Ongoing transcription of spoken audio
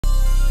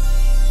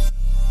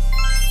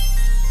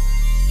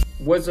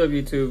What's up,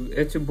 YouTube?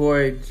 It's your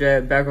boy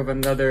Jet, back with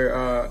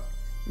another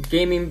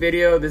gaming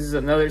video. This is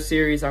another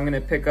series I'm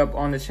gonna pick up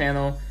on the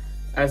channel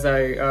as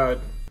I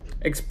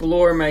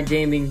explore my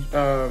gaming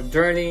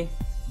journey.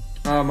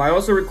 I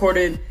also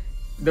recorded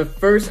the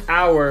first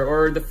hour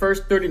or the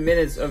first 30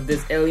 minutes of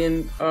this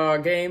Alien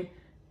game,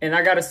 and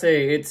I gotta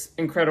say, it's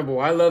incredible.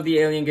 I love the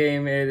Alien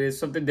game. It is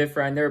something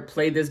different. I never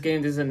played this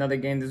game. This is another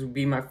game. This will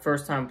be my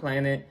first time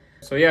playing it.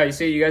 So yeah, you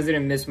see, you guys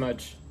didn't miss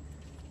much.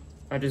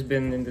 I've just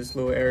been in this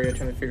little area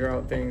trying to figure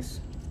out things.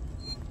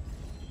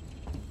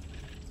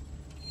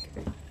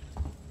 Okay.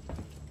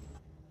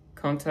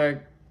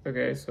 Contact.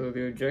 Okay, so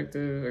the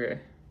objective. Okay.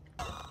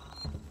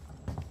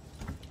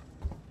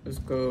 Let's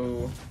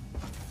go.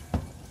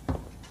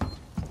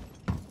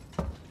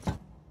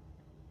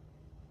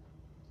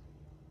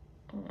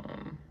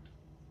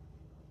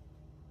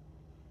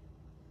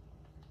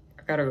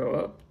 I gotta go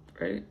up,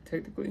 right?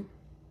 Technically.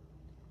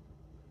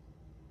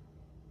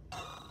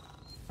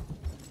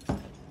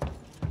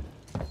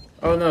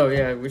 Oh no,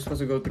 yeah, we're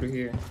supposed to go through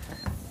here.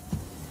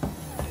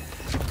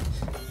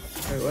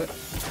 Wait, what?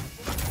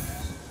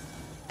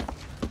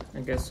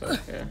 I guess so,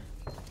 yeah.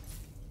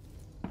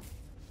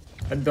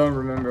 I don't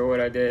remember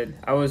what I did.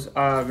 I was,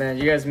 man,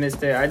 you guys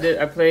missed it.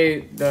 I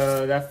played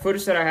that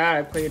footage that I had,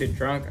 I played it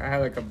drunk. I had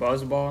like a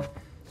buzz ball.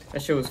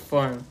 That shit was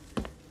fun.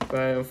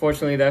 But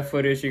unfortunately, that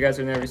footage, you guys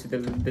will never see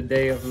the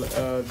day of,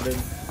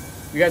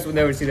 you guys will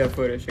never see that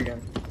footage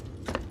again.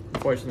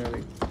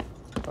 Unfortunately.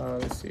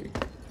 Let's see.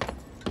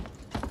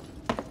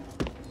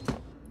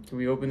 Can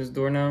we open this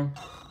door now?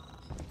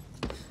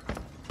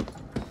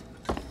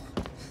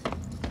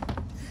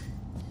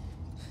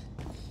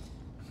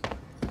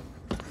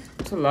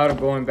 It's a lot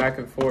of going back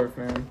and forth,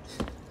 man.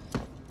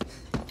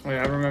 Oh,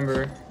 yeah, I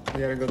remember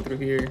we gotta go through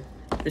here.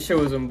 This shit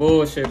was some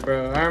bullshit,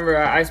 bro. I remember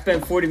I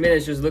spent 40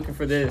 minutes just looking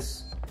for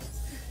this.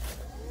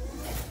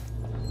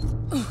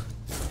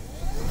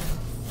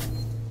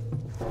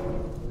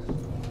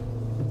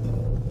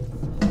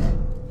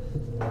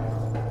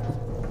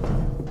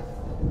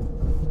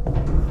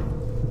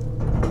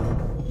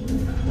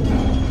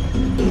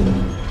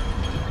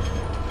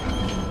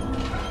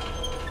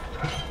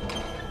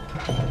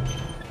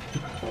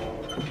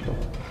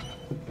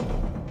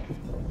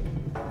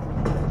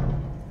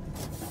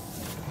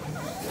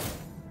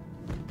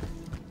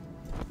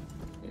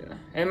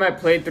 In my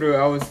playthrough,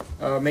 I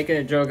was making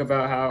a joke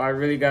about how I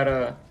really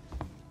gotta...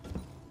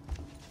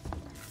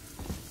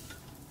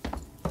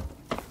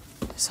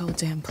 This whole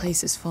damn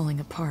place is falling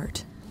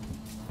apart.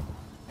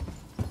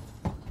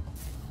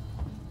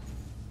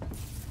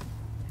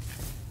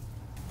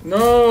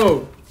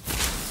 No!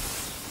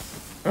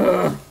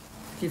 Ugh.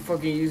 Keep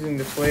fucking using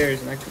the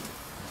flares and I could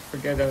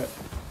forget that.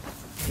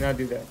 Not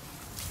do that.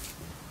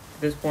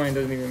 At this point, it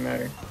doesn't even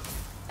matter.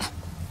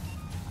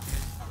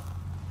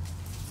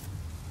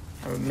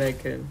 I would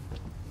make it.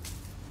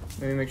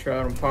 Let me make sure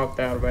I don't pop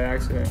that by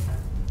accident.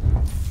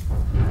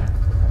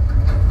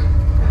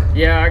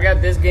 Yeah, I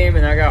got this game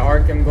and I got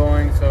Arkham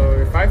going, so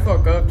if I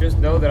fuck up, just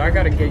know that I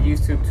gotta get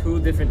used to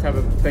two different type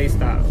of play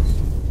styles.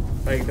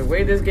 Like, the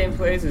way this game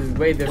plays is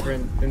way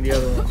different than the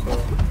other one,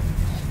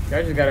 so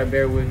y'all just gotta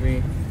bear with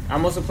me.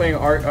 I'm also playing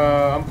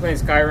I'm playing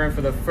Skyrim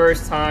for the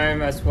first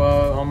time as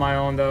well on my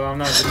own, though. I'm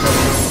not just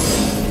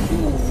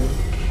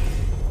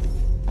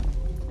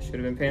should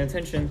have been paying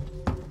attention.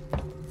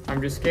 I'm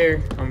just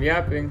scared. I'm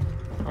yapping.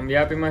 I'm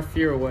yapping my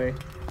fear away.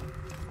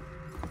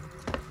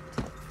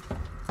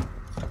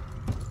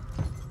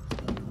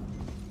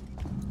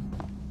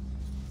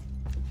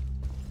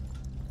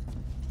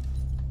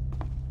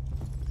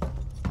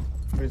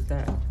 What is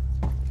that?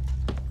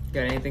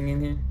 Got anything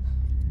in here?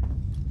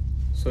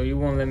 So you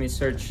won't let me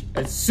search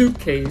a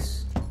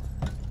suitcase,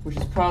 which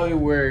is probably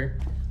where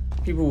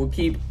people will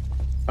keep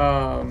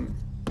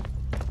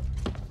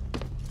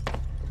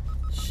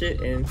shit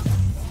in.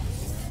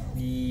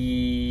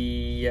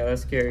 Yeah,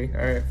 that's scary.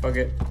 Alright, fuck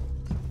it.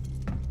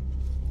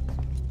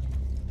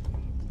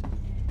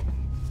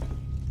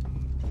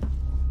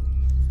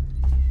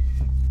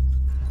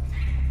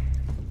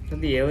 Is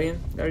that the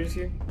alien that I just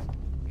hear?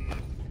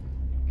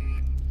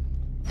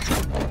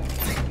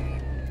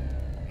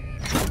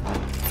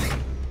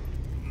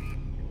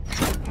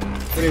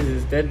 What is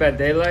this? Dead by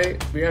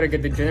Daylight? We gotta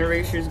get the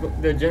generators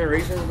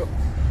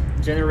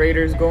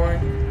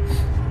going.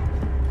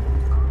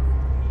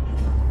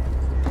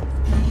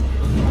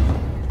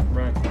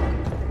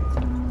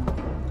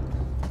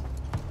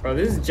 Bro,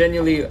 this is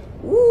genuinely,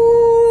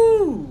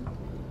 woo!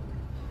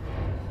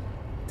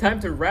 Time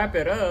to wrap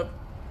it up,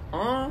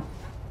 huh?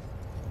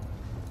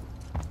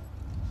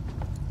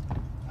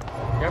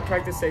 Y'all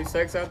practice safe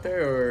sex out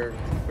there,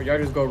 or y'all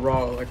just go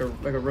raw like a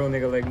real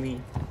nigga like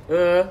me?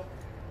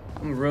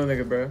 I'm a real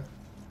nigga, bro.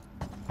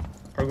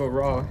 Or go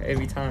raw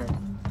every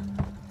time.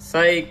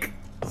 Psych,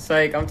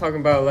 I'm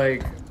talking about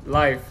like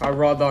life. I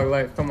raw dog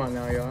life. Come on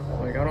now, y'all.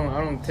 Like I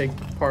don't take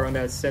part on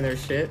that sinner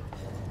shit.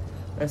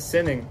 That's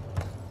sinning.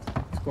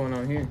 Going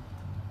on here?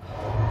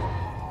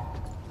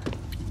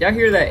 Y'all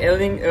hear that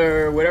alien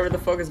or whatever the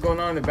fuck is going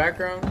on in the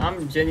background?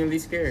 I'm genuinely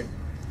scared.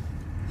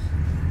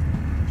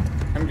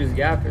 I'm just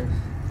yapping.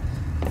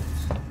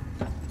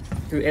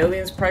 Do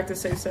aliens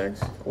practice safe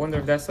sex? I wonder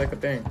if that's like a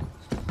thing.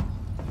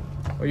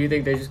 Or do you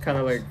think they just kind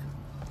of like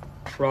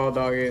raw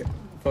dog it,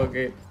 fuck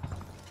it,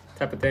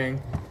 type of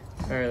thing?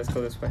 Alright, let's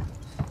go this way.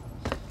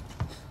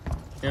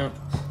 Yeah.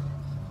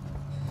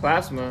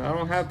 Plasma? I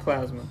don't have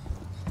plasma.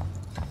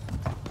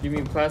 You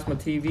mean plasma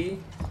TV?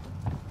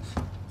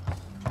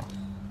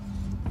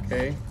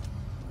 Okay.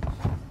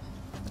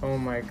 Oh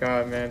my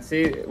god, man.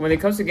 See, when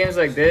it comes to games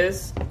like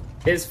this,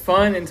 it's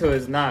fun until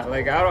it's not.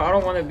 Like, I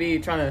don't want to be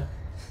trying to...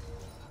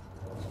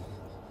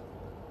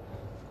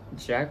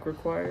 Jack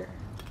required?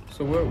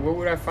 So where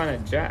would I find a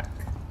jack?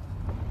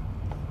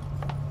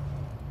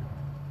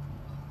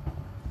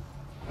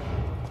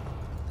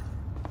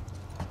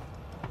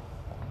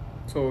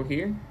 So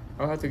here?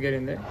 I'll have to get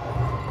in there.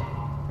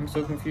 I'm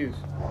so confused.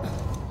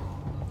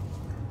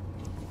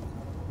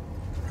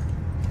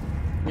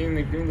 Let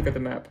me look at the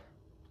map.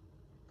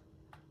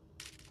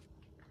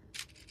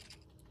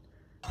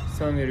 It's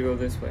telling me to go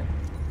this way.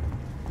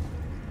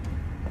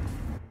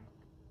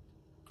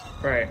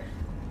 Right.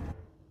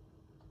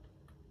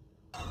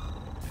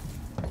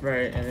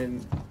 Right, and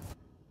then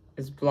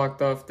it's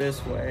blocked off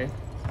this way.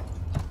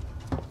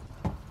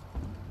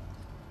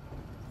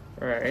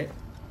 Right.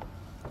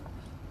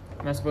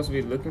 Am I supposed to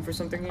be looking for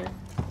something here?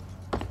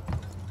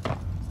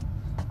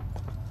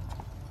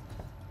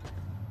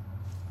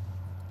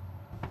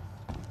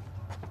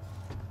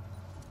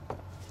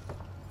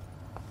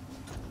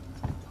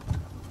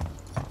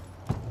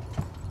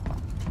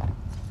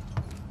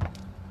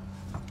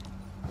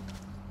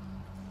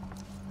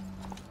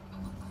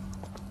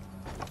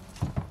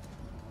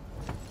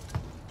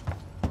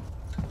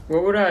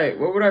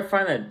 Where would I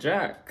find that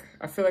jack?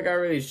 I feel like I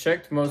already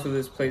checked most of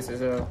these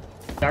places out.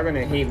 Y'all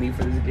gonna hate me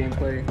for this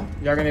gameplay.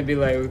 Y'all gonna be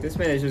like, this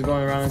man is just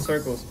going around in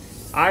circles.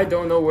 I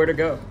don't know where to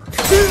go.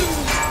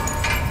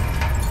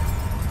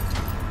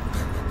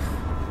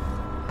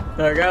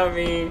 That got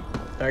me.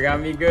 That got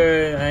me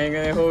good. I ain't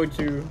gonna hold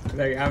you.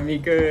 That got me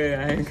good.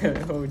 I ain't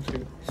gonna hold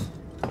you.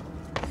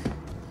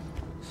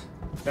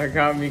 That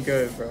got me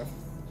good, bro.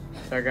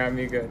 That got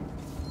me good.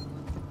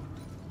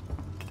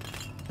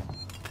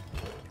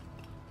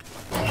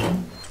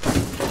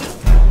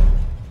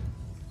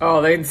 Oh,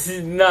 they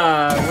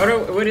nah.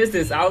 What is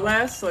this?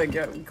 Outlast?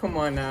 Like, come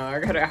on now. I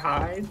gotta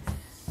hide.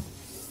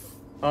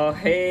 Oh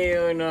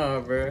hell no,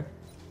 bro.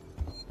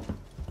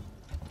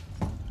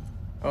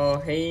 Oh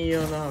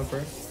hell no, bro.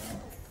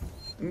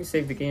 Let me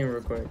save the game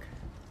real quick.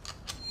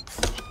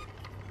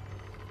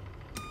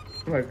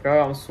 Oh my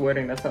god, I'm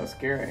sweating. That's how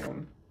scared I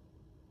am.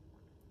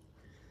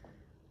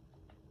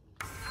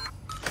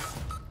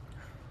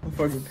 I'm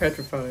fucking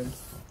petrified.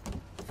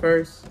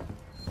 First,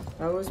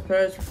 I was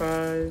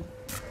petrified.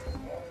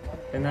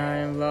 And I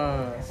am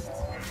lost.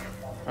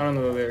 I don't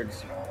know the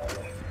lyrics.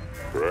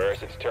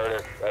 Reverse, it's Turner.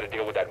 Gotta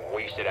deal with that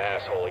wasted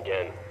asshole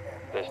again.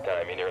 This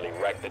time he nearly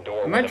wrecked the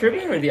door. Am I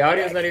tripping or the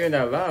audio's not even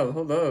that loud?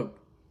 Hold up.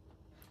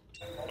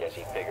 Guess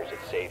he figures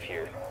it's safe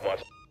here.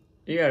 Wants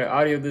You gotta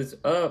audio this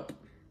up.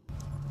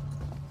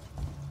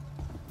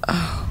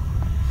 Oh,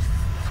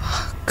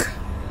 fuck.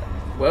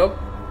 Well,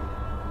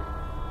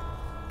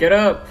 get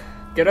up.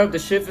 Get up. The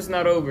shift is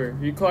not over.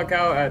 You clock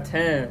out at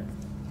 10.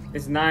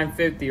 It's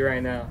 9:50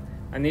 right now.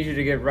 I need you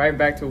to get right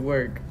back to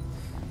work.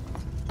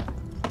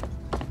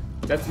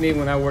 That's me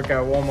when I work at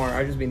Walmart.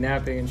 I just be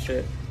napping and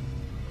shit.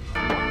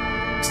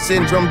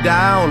 Syndrome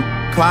down.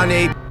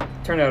 Kanye.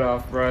 Turn that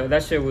off, bro.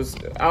 That shit was...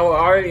 I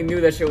already knew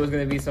that shit was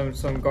gonna be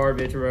some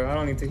garbage, bro. I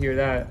don't need to hear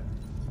that.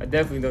 I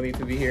definitely don't need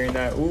to be hearing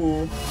that.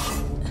 Ooh.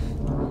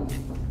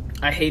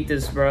 I hate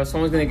this, bro.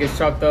 Someone's gonna get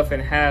chopped up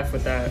in half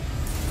with that.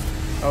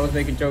 I was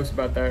making jokes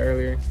about that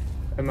earlier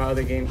in my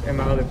other game, in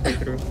my other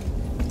playthrough.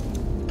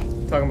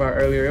 Talking about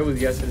earlier, it was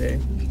yesterday,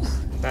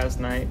 last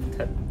night,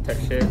 type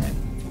shit.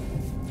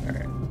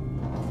 Alright.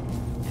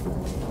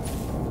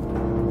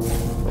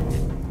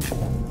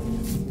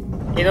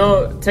 You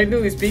know,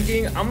 technically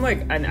speaking, I'm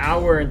like an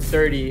hour and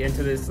 30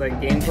 into this like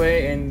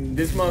gameplay, and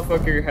this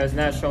motherfucker has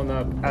not shown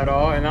up at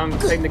all, and I'm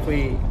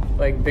technically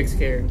like big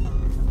scared.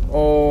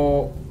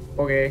 Oh,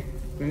 okay.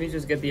 Let me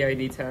just get the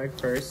ID tag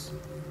first.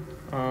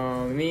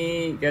 Let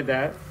me get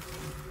that.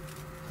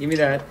 Give me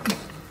that.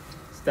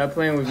 Stop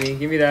playing with me.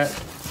 Give me that.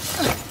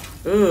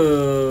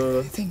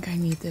 Ugh. I think I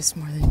need this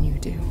more than you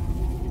do.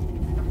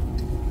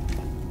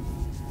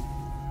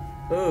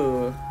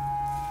 Ugh.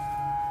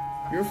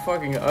 You're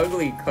fucking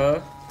ugly,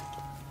 cuh.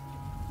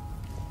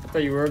 I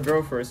thought you were a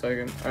girl for a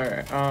second.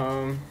 Alright,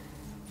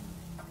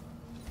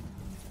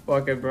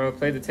 fuck it, bro.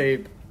 Play the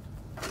tape.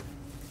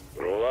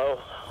 Rulo,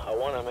 I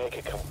want to make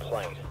a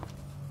complaint.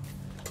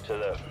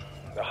 To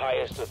the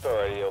highest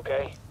authority,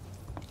 okay?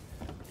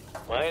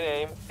 My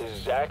name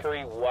is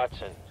Zachary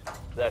Watson.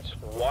 That's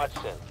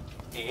Watson.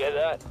 You get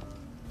that?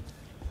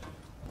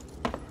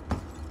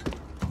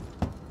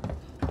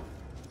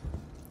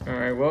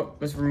 Alright, well,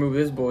 let's remove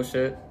this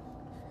bullshit.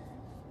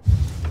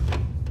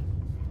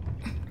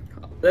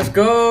 Let's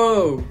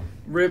go!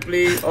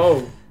 Ripley.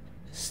 Oh.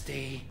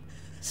 Stay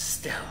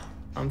still.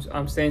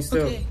 I'm staying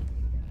still.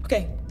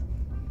 Okay.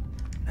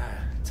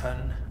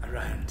 Turn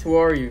around. Who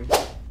are you?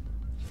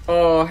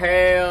 Oh,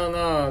 hell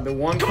no. The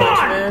One Punch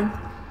Man?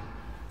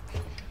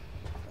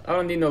 I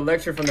don't need no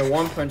lecture from the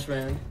One Punch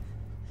Man.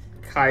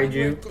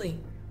 Kaiju. Ripley.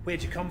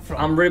 Where'd you come from?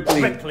 I'm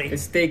Ripley. Ripley.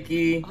 It's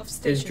Sticky. Off It's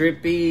station.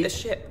 Drippy. The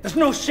ship. There's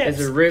no ships.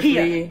 Is it Ripley?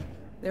 Here.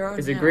 They're on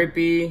Is it now.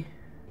 Grippy?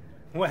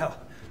 Well,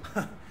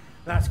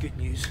 that's good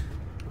news.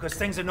 Because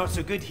things are not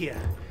so good here.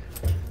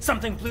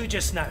 Something blue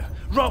just now.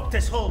 Rocked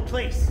this whole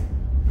place.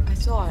 I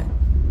saw it.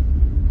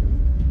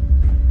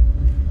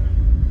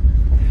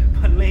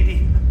 But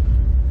lady,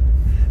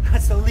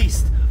 that's the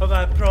least of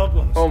our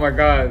problems. Oh my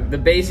god. The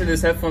bass of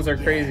these headphones are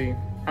crazy.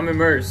 I'm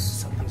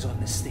immersed. Something's on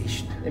this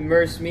station.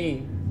 Immerse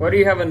me. Why do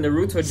you have a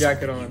Naruto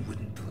jacket on?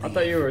 Wouldn't I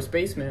thought you were a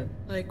spaceman.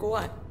 Like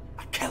what?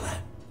 A killer.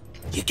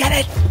 You get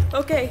it?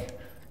 Okay.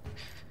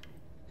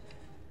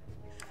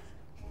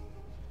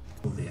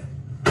 There.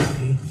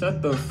 Okay.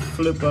 Shut the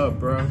flip up,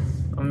 bro.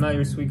 I'm not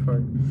your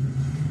sweetheart.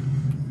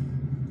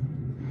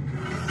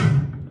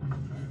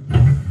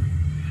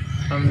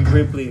 I'm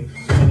Ripley,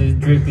 and it's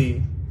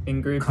Drippy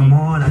and Grippy. Come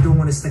on, I don't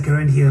want to stick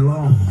around here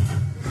long.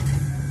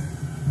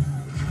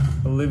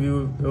 It'll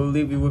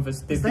leave you with a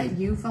sticky. Is that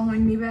you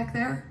following me back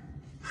there?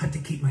 Had to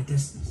keep my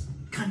distance.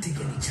 Can't take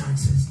any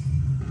chances.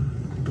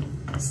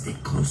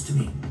 Stick close to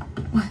me.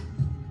 What?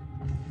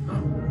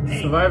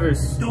 Hey,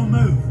 Survivors. don't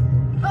move.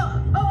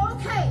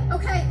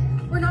 Okay.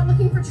 We're not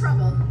looking for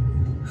trouble.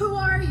 Who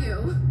are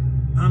you?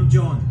 I'm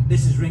John.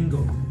 This is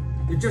Ringo.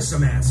 You're just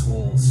some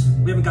assholes.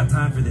 We haven't got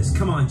time for this.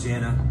 Come on,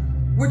 Jana.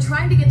 We're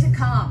trying to get to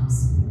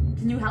comms.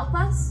 Can you help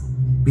us?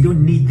 We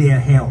don't need their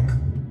help.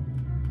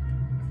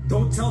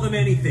 Don't tell them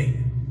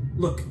anything.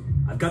 Look,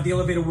 I've got the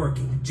elevator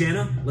working.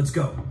 Jana, let's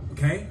go,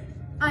 okay?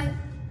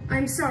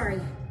 I'm sorry.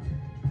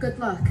 Good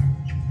luck.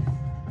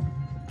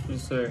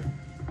 Yes, sir.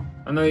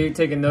 I know you're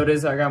taking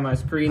notice. I got my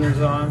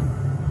screeners on.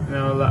 You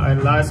know,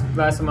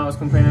 last time I was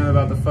complaining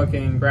about the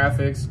fucking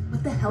graphics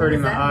What the hell hurting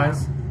was my that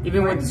eyes. about?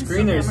 Even Why with are the you so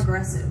damn screeners,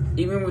 aggressive?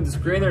 even with the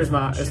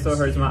screeners, it still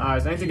hurts my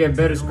eyes. I need to get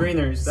better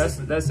screeners.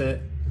 That's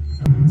it.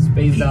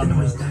 Spaced Keep out. the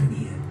noise down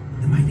here.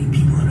 There might be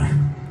people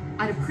around.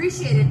 I'd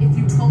appreciate it if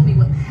you told me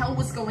what the hell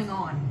was going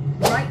on.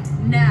 Right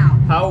now.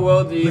 How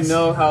well do you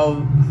know how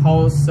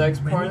Hall's sex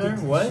partner?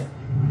 What?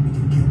 We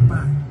can get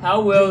back.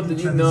 How well do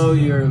you know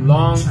your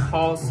long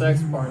haul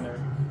sex partner?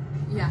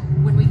 Yeah,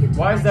 when we get to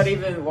Why is my that ship,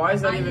 even I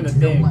a need to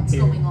thing know what's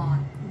here? going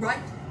on. Right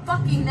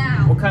fucking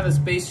now. What kind of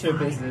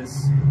spaceship is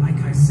this? Like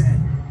I said,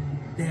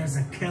 there's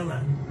a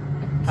killer.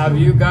 Have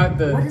you got What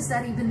the does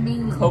that even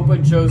mean? Copa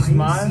Joe I ain't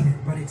smile? seen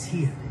it, but it's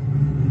here.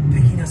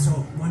 Picking us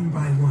off one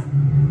by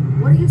one.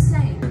 What are you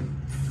saying?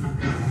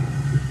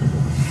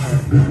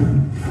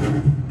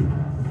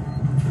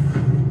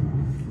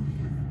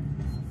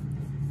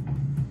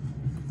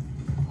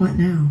 What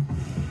now?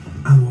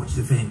 I'll watch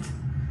the vent.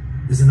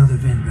 There's another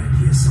vent right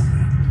here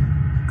somewhere.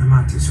 I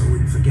marked it so I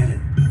wouldn't forget it.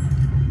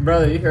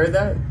 Brother, you heard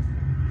that?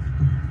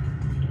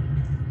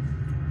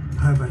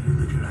 How about you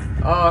look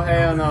around? Oh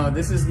hell no!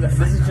 This is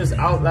just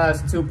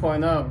Outlast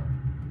 2.0.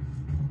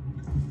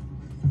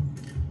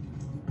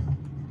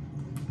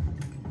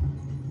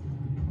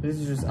 This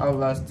is just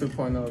Outlast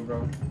 2.0,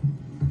 bro.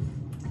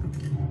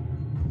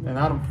 And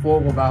I don't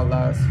fuck with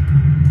Outlast,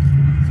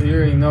 so you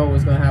already know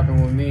what's gonna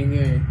happen with me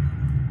here.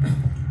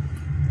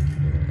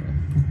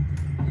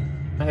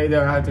 I hate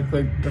that I have to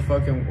click the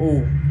fucking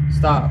ooh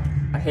stop.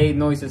 I hate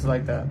noises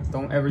like that.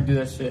 Don't ever do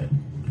that shit.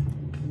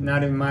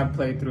 Not in my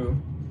playthrough.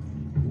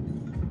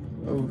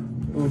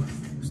 Ooh,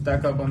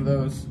 stack up on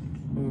those.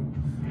 Ooh.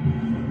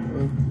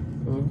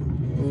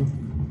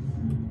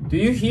 Do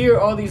you hear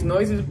all these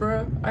noises,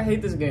 bro? I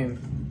hate this game.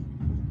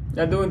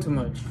 Y'all doing too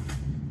much.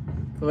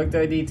 Collect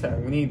the ID tag.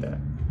 We need that.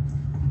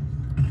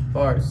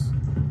 Bars.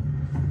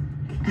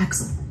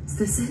 Axel, is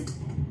this it?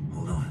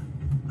 Hold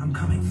on. I'm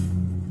coming.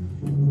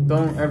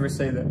 Don't ever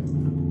say that.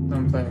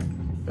 I'm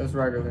playing. That's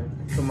regular.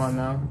 Come on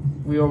now.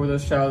 We over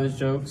those childish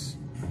jokes.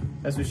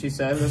 That's what she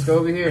said. Let's go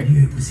over I here.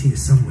 knew it was here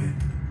somewhere.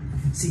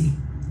 See?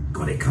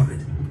 Got it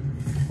covered.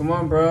 Come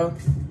on, bro.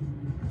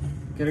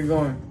 Get it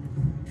going.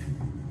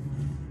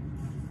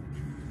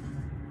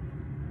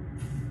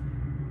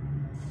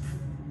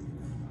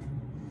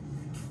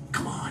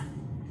 Come on.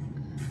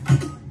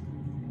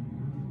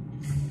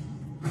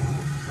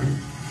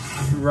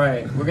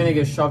 Right. We're gonna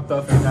get shocked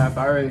off in half.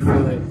 I already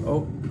feel it.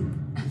 Oh.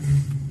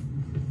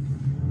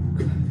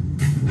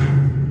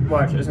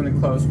 Watch, it's gonna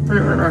close.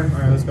 Alright,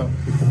 let's go.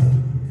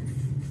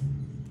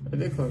 It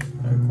did close.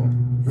 Alright, cool.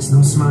 It's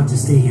not smart to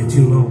stay here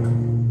too long.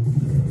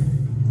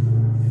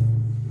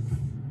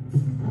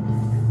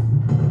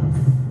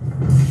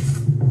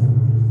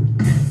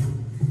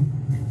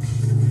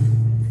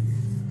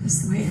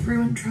 That's the way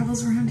everyone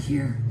travels around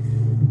here.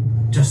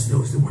 Just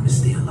those that want to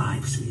stay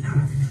alive,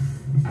 sweetheart.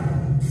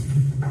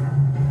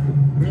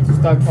 You need to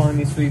stop calling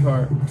me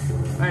sweetheart.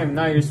 I am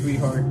not your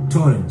sweetheart.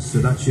 Torrance, so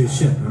that's your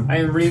ship, huh? I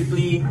am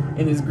Ripley,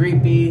 and it's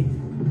Grippy,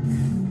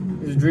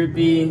 it's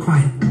Drippy.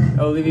 Quiet.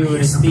 Olivia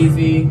with a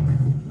Stevie.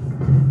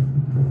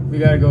 We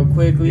gotta go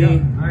quickly.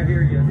 I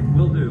hear you.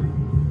 Will do.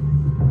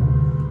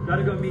 Got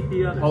gotta go meet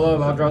the others.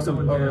 Hold up, I'll draw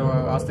some.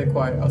 I'll stay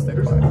quiet. I'll stay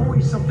There's quiet.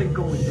 always something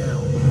going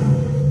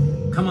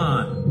down. Come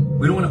on.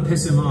 We don't want to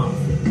piss him off.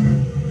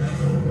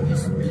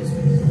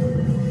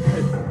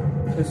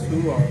 Piss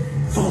who off?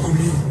 Follow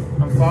me.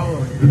 I'm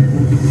following.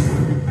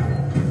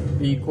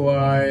 Be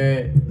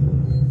quiet.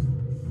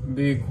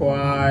 Be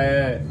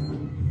quiet.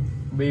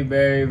 Be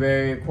very,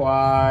 very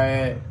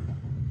quiet.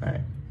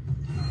 Alright.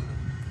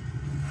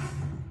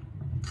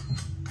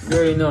 You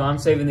already know I'm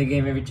saving the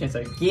game every chance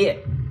I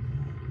get.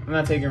 I'm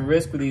not taking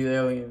risks with these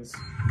aliens.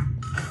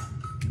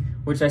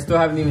 Which I still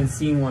haven't even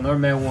seen one or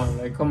met one.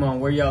 Like, come on,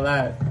 where y'all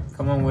at?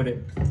 Come on with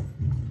it.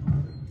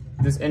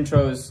 This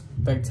intro is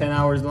like 10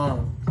 hours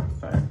long.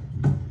 Alright.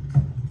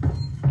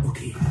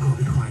 Okay, go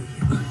be quiet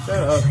here.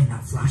 Shut up. Shine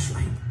that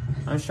flashlight.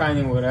 I'm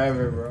shining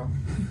whatever, bro.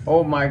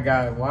 Oh my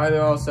god, why are they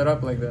all set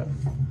up like that?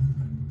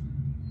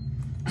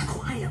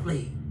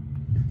 Quietly.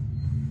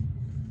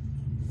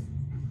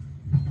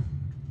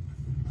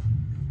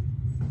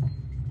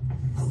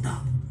 Hold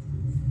up.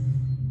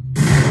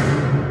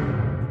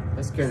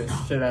 That scared the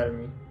shit out of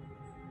me.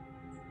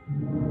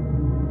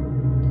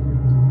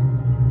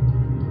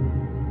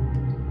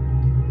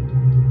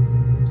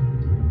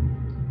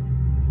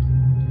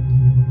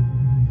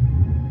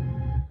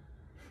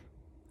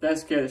 That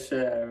scared the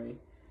shit out of me.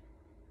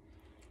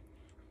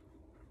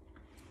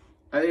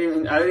 I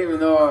didn't even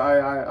know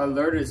I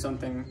alerted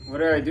something. What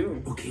did I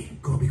do? Okay,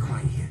 go be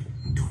quiet here.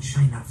 Don't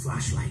shine that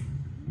flashlight.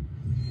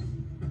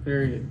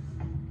 Period.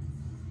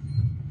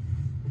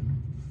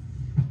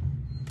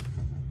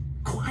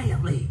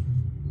 Quietly.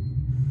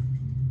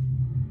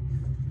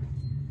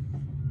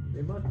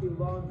 They must be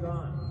long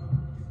gone.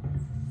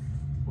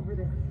 Over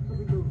there. Let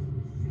me move.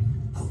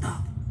 Hold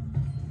up.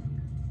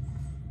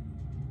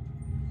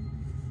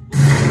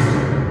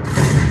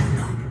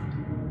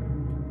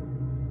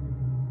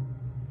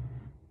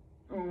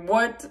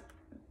 What?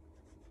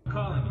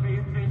 Colin, pay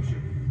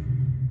attention.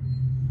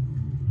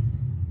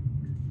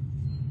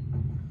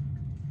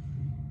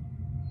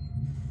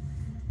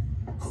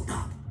 Hold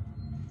up.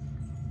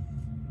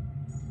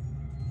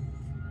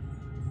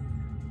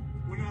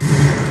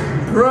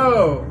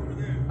 Bro,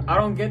 I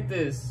don't get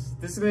this.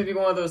 This is gonna be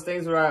one of those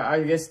things where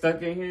I get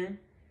stuck in here.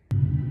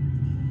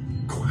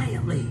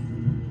 Quietly.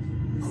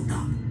 Hold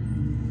up.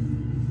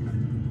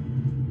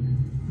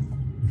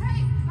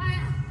 Hey,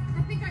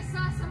 I think I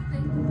saw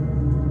something.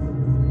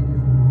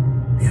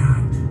 They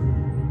aren't.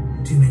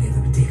 Too many of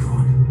them to take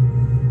on.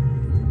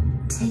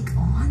 Take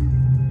on?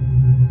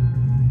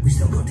 We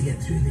still got to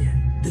get through there.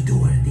 The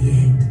door at the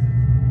end.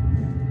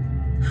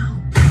 How?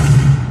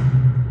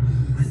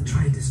 Let's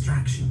try a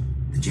distraction.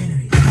 The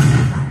generator.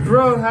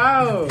 Bro,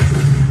 how?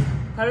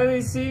 How do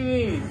they see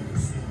me?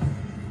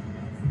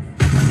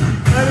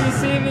 How do they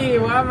see me?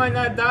 Why am I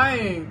not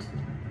dying?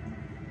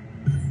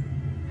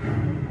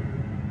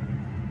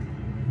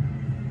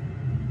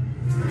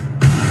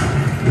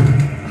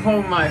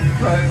 Oh my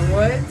god,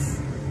 what?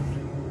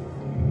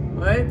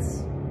 What?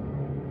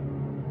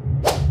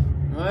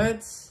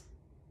 What?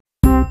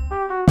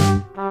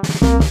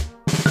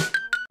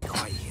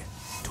 Quiet here.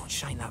 Don't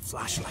shine that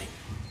flashlight.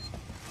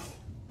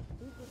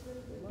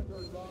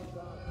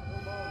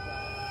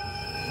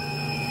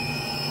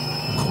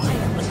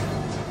 Quietly.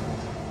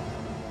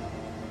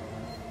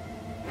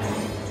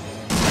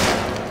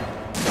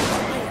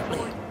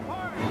 Quietly.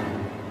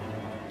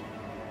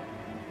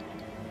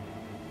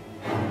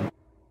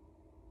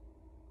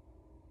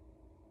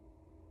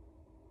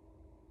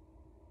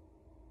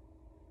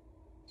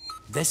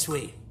 This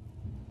way.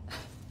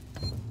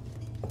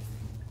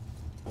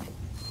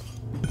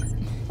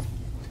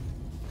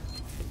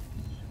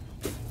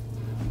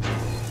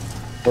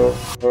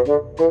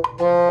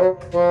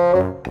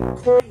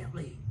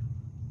 Quietly.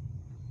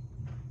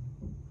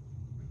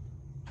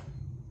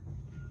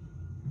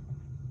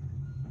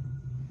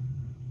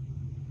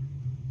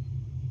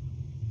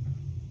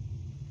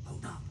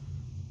 Hold up.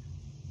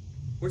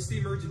 What's the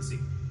emergency?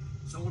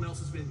 Someone else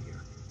has been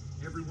here.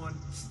 Everyone,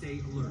 stay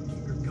alert.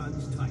 Keep your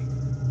guns tight.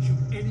 Shoot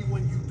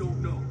anyone you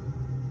don't know.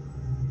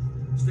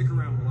 Stick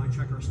around while I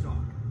check our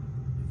stock.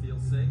 You feel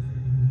safe?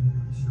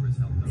 Sure as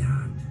hell don't. There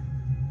aren't.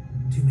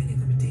 Too many of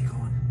them to take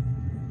on.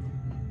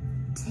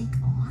 Take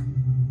on?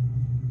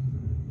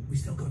 We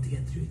still got to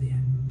get through there.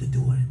 The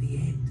door at the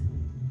end.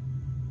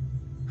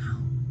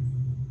 How?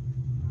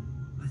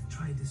 Let's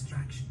try a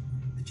distraction.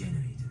 The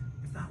generator.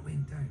 If that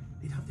went down,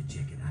 they'd have to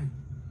check it out.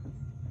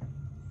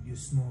 You're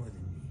smaller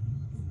than me.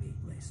 You'll make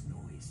less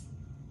noise.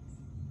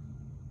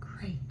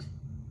 Great.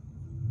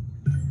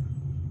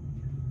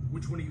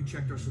 Which one of you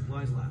checked our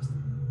supplies last?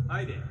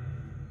 I did.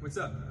 What's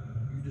up?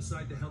 You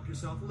decide to help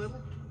yourself a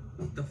little?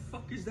 What the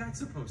fuck is that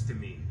supposed to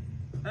mean?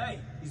 Hey,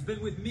 he's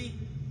been with me.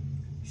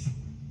 Shh,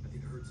 I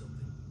think I heard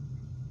something.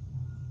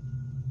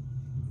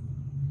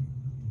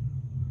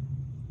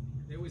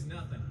 There was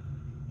nothing.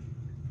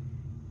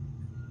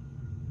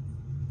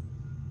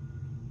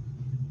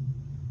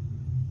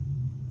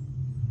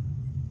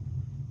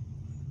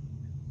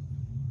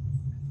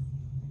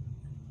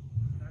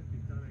 That'd be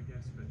done, I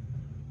guess, but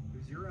it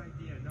was your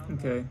idea, not mine.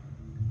 Okay.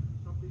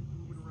 Something's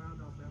moving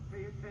around out there.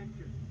 Pay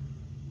attention.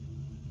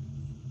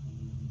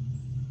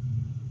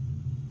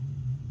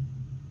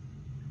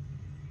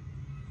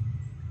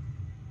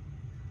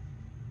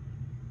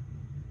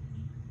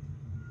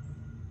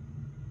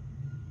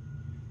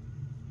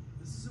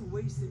 a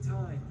waste of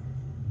time.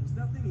 There's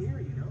nothing here,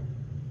 you know?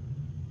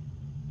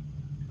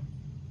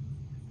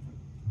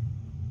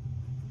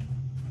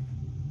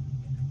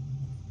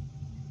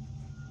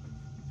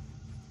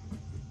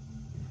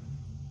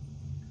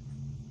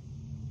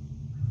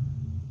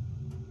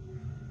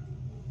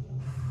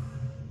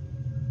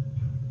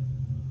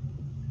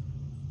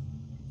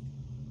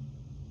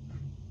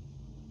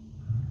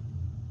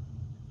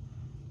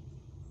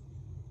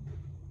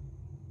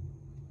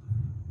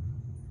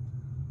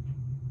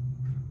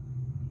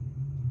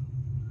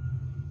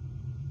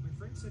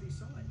 Said he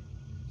saw it.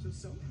 So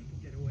some people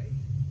get away.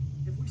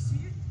 If we see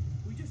it,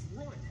 we just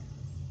run.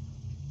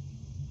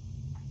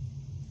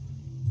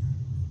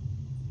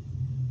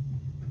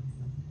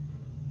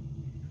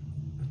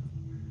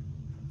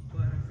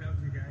 Glad I found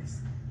you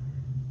guys.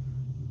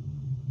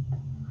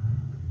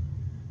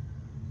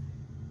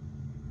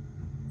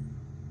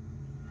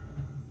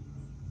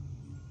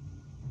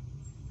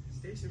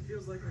 Station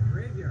feels like a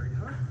graveyard,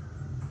 huh?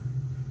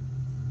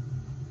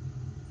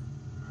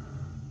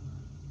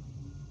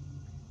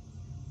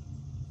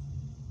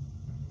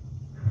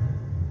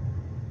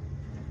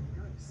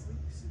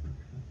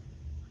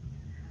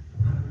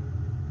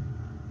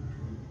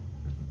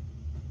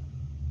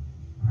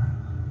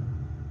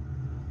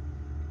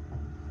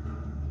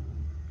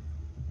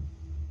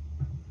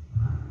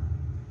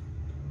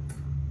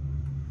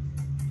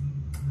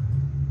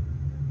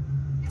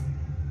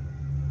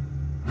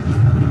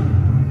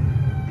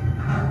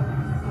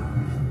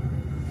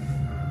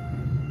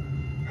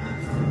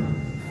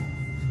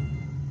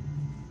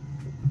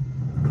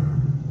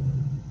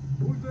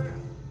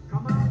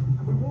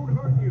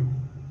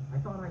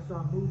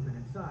 Movement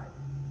inside.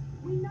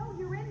 We know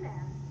you're in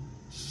there.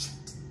 Shit.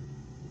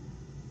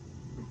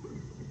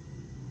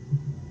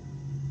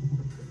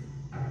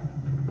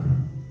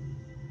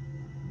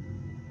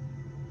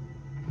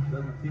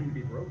 Doesn't seem to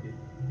be broken.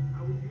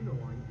 How would you know,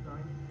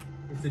 Einstein?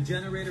 If the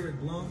generator had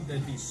blown,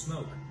 there'd be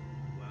smoke.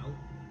 Well,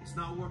 it's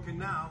not working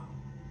now.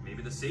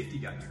 Maybe the safety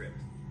got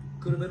tripped.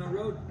 Could have been a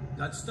rodent.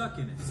 Got stuck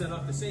in it, set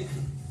off the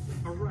safety.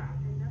 A rat.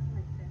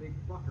 Big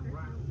fucking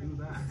rat will do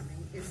that.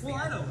 Well,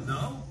 I don't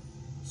know.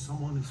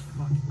 Someone is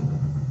fucking.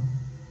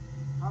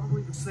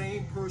 Probably the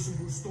same person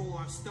who stole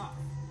our stuff.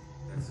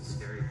 That's a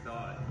scary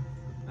thought.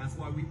 That's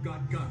why we've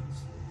got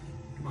guns.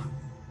 Come on,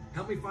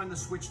 help me find the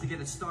switch to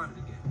get it started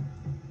again.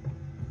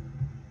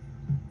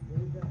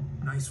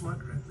 Nice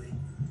work, Ripley.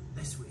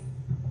 This way.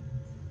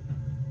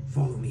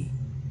 Follow me.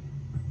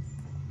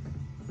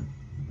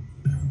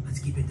 Let's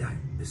keep it down.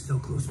 They're still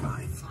close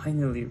by.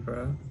 Finally,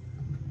 bro.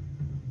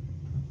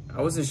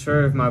 I wasn't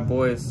sure if my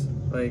boys,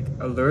 like,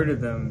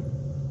 alerted them.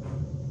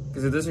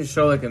 Because it doesn't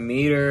show, like, a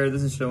meter. It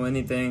doesn't show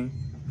anything.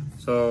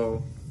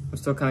 So, I'm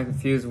still kind of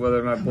confused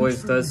whether my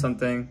boys does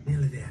something.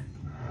 Nearly there.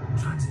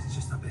 Transit's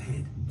just up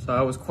ahead. So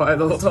I was quiet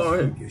the whole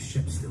time. Your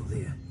ship's still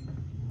there.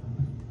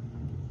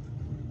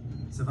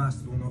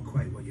 Sevastopol, not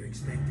quite what you're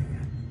expecting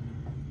yet.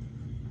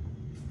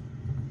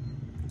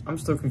 I'm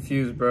still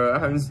confused, bro.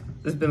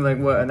 It's been like,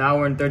 what, an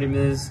hour and 30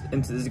 minutes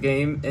into this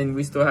game, and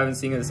we still haven't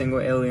seen a single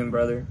alien,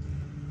 brother.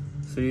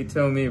 So you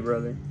tell me,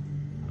 brother.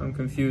 I'm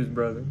confused,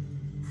 brother.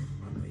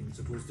 I'm not even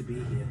supposed to be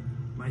here.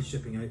 My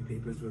shipping out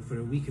papers were for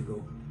a week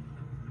ago.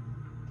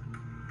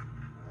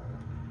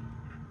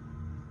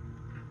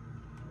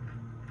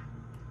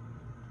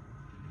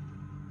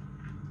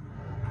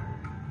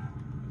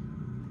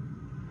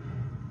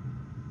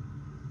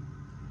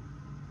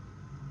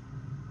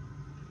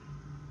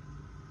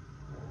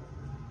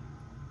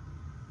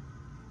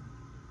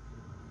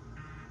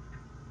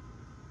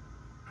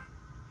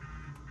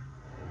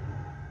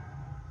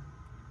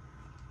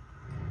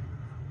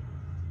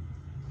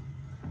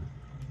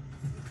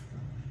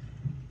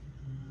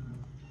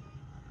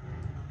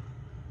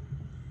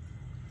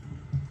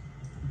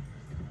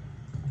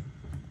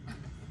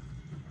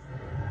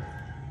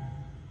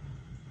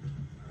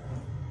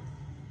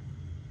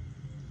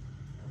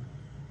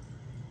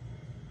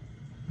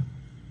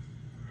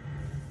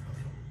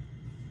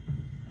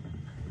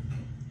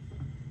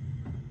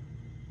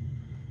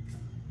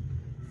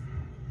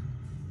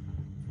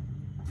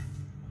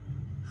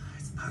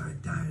 Power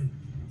it down.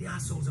 The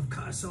assholes have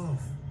cut us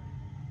off.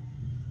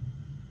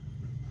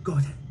 Got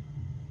it.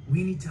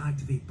 We need to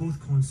activate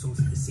both consoles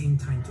at the same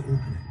time to open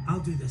it. I'll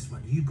do this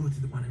one. You go to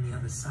the one on the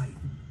other side.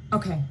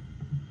 Okay.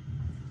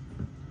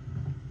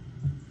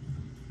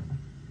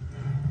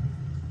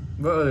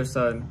 What other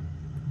side?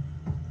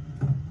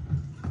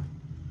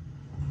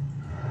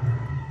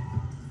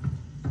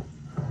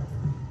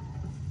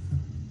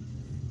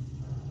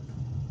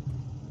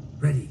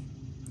 Ready.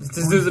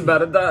 This dude's about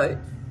to die.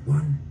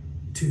 1,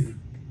 2.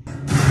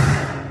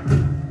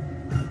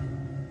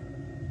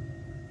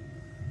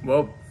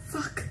 Well,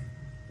 Fuck.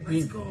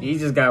 he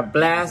just got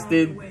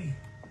blasted.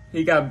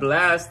 He got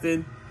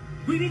blasted.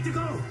 We need to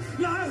go!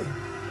 Now!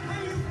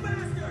 Hey, you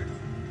bastard!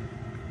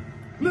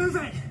 Move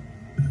it!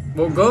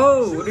 Well,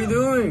 go. What are you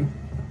doing?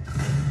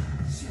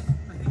 Shit,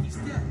 I think he's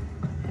dead.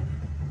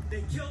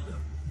 They killed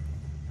him.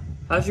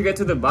 How'd you get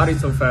to the body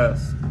so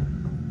fast?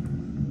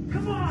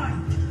 Come on!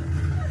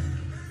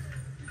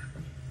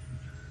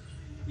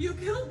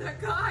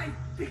 that guy?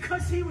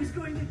 Because he was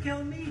going to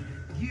kill me,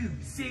 you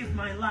saved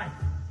my life.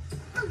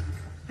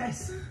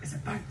 This is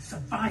about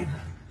survival.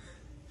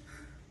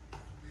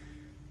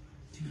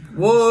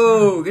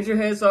 Whoa, get your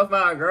hands off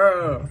my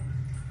girl.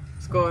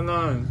 What's going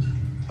on?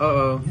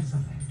 Uh-oh.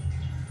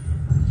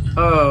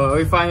 Oh, are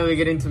we finally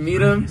getting to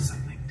meet him?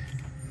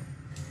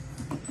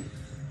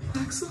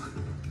 Excellent.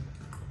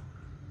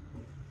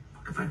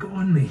 What have I got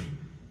on me?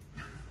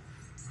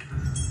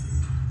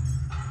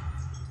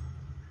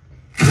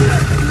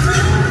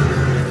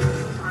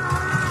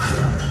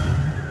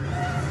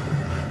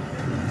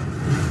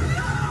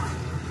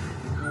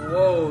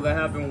 Whoa, that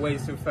happened way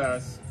too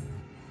fast.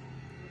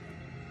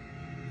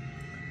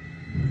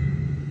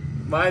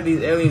 Why are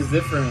these aliens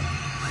different?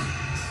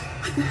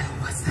 What the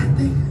hell was that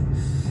thing?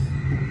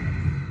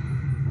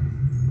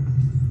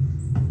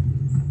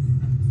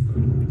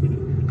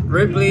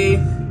 Ripley.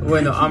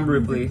 Wait, no, I'm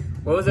Ripley.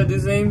 What was that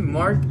dude's name?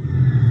 Mark?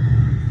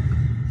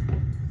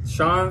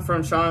 Sean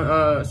from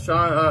Hot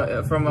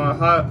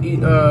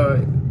Eat,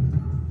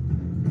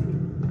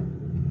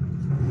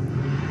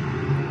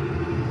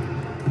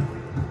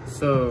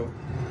 So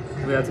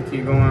we have to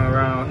keep going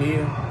around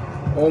here.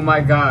 Oh my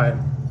god.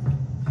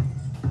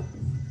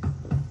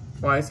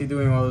 Why is he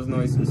doing all those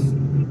noises?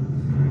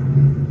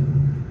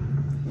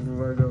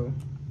 Where do I go?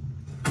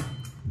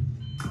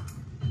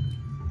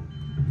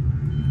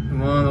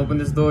 Come on, open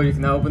this door. You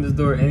cannot open this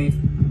door any...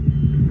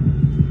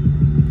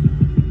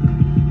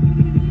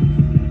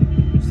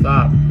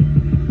 Stop.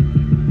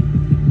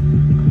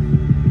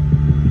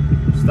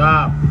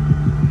 Stop.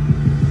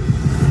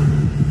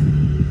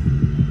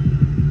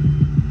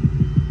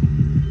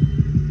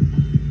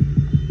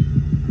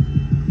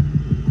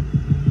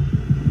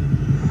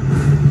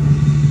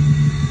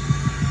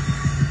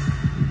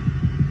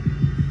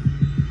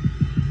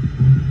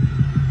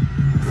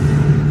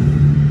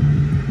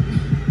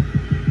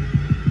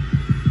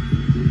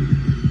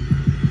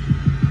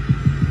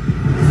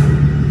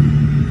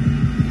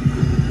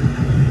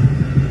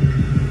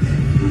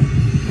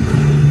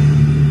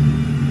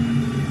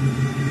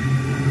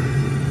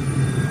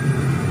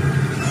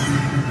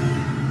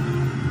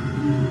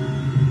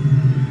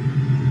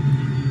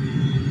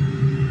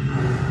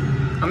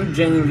 I'm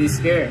genuinely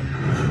scared.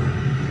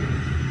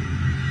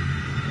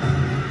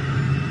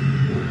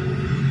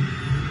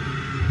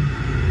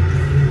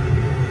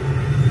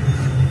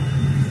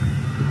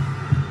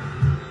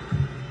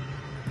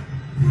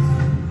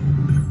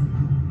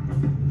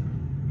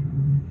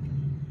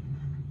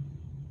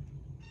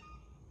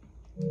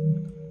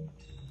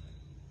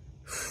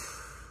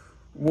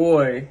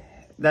 Boy,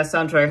 that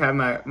soundtrack had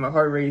my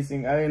heart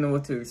racing. I didn't know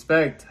what to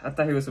expect. I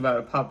thought he was about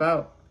to pop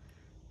out.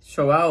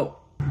 Show out.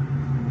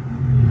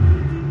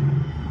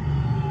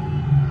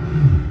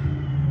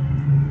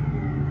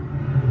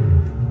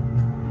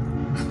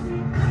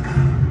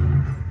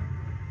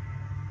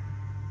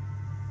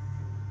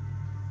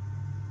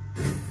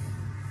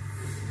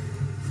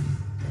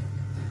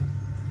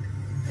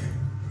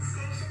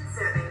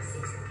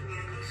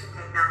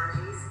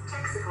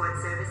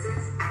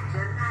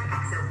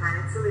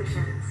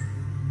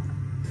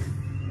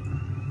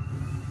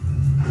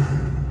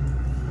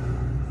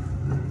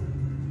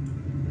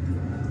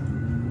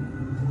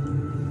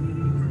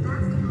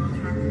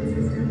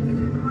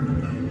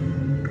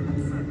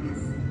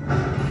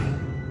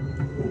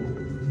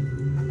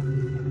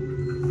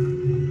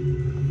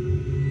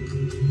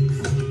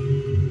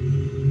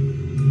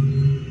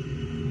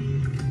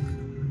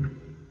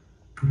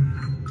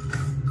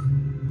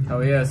 Oh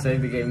yeah,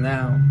 save the game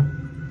now.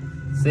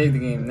 Save the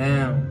game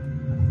now.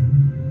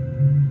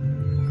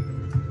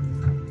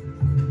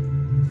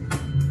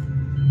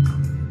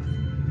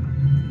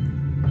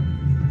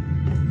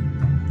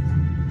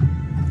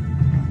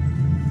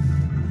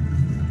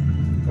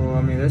 Well,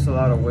 I mean, there's a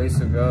lot of ways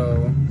to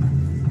go.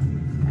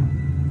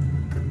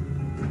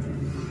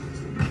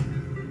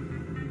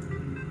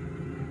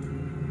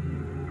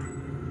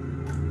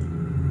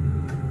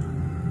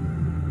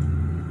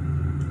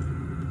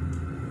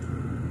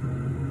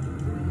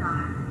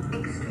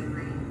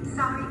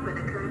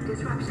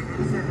 Disruption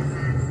in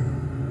services.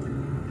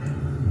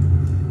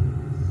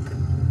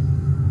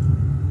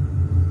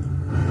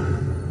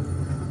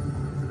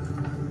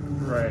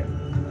 Right.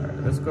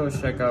 Alright, let's go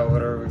check out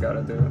whatever we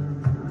gotta do.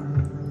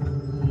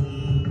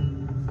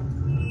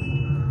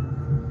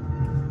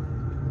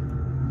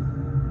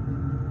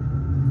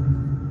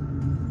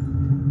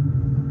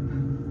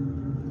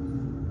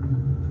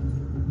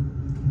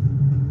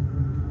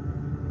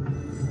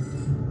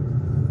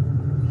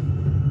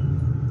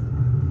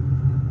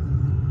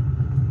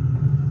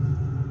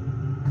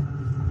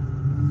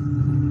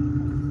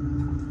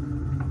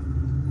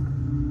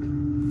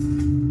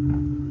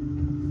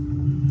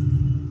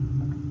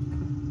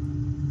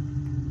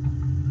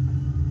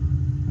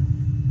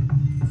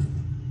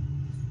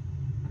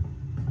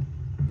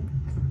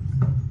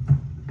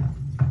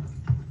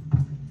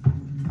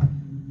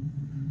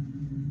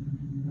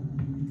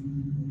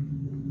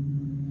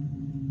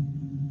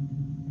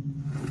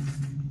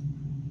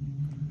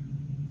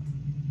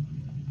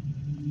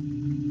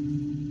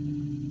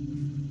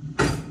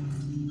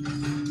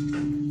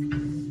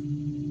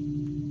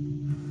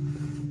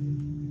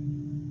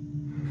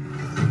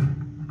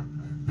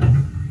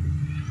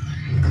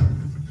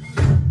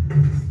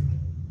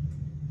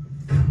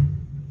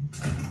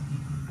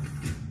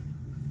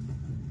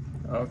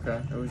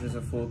 was just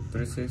a full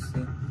 360.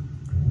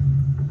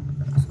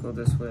 Let's go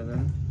this way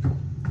then.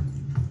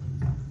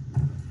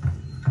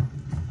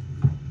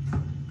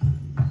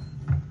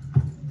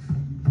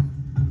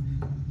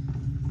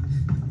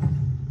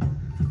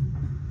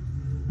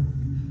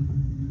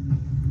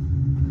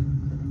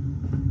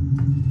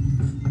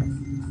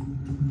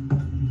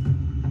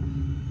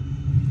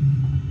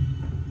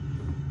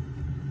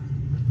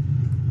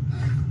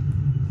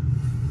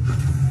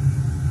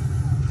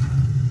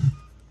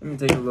 Let me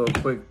take a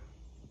little quick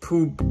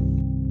poop.